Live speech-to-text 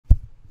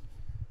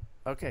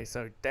Okay,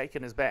 so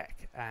Dakin is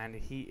back, and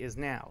he is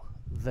now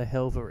the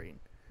Hellvarine.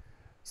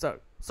 So,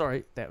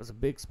 sorry, that was a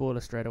big spoiler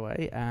straight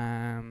away.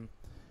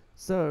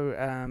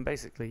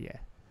 Basically, yeah,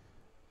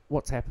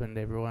 what's happened,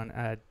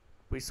 everyone?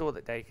 We saw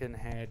that Dakin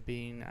had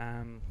been.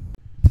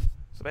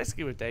 So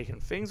basically, with Dakin,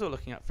 things were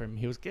looking up for him.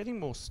 He was getting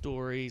more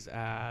stories.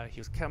 He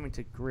was coming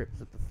to grips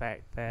with the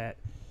fact that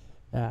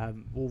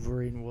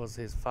Wolverine was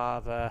his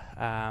father.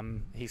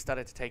 He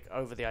started to take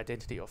over the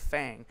identity of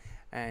Fang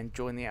and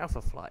join the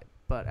Alpha Flight.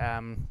 But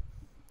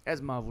as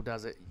Marvel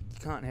does it, you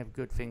can't have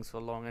good things for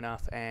long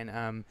enough.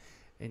 And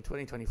in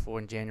 2024,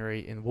 in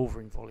January, in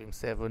Wolverine Volume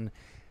 7,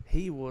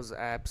 he was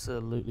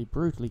absolutely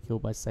brutally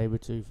killed by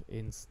Sabretooth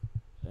in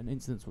an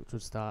incident which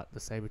would start the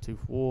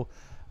Sabretooth War.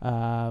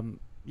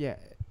 Yeah.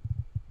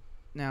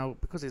 Now,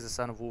 because he's the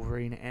son of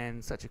Wolverine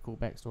and such a cool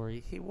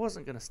backstory, he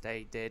wasn't going to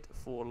stay dead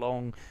for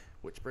long,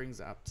 which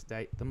brings up to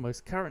date the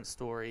most current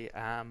story,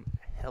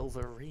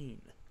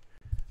 Hellvarine.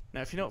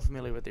 Now, if you're not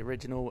familiar with the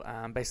original,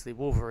 basically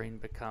Wolverine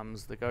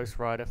becomes the Ghost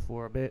Rider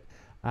for a bit,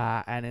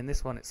 and in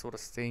this one it sort of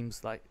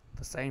seems like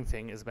the same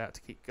thing is about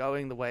to keep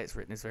going. The way it's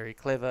written is very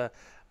clever.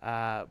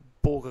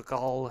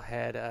 Borgagol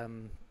had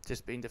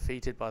just been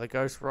defeated by the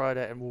Ghost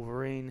Rider and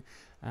Wolverine.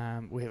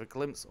 We have a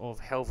glimpse of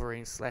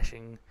Hellvarine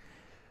slashing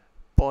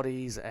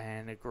bodies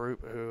and a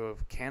group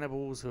of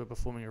cannibals who are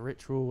performing a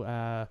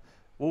ritual.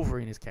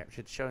 Wolverine is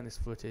captured, showing this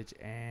footage,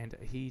 and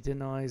he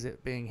denies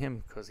it being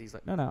him because he's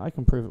like, no, I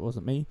can prove it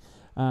wasn't me.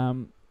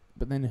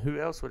 But then who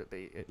else would it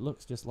be? It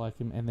looks just like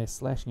him, and they're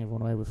slashing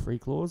everyone away with free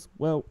claws.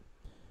 Well,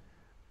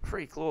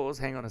 free claws,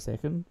 hang on a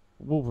second.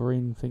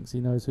 Wolverine thinks he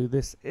knows who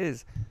this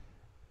is.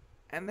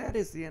 And that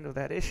is the end of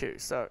that issue.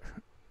 So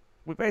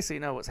we basically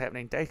know what's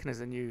happening. Dakin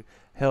is a new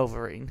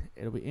Hellvarine.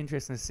 It'll be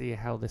interesting to see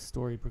how this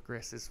story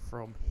progresses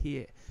from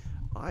here.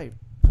 I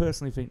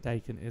personally think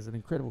Dakin is an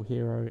incredible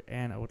hero,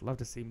 and I would love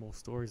to see more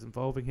stories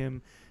involving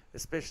him,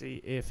 especially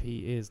if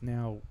he is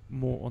now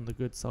more on the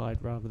good side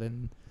rather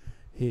than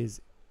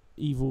his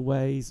evil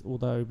ways,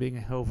 although being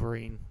a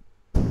Hellvarine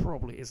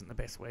probably isn't the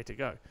best way to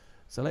go.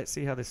 So let's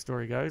see how this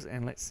story goes,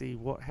 and let's see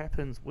what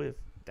happens with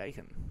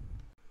Dakin.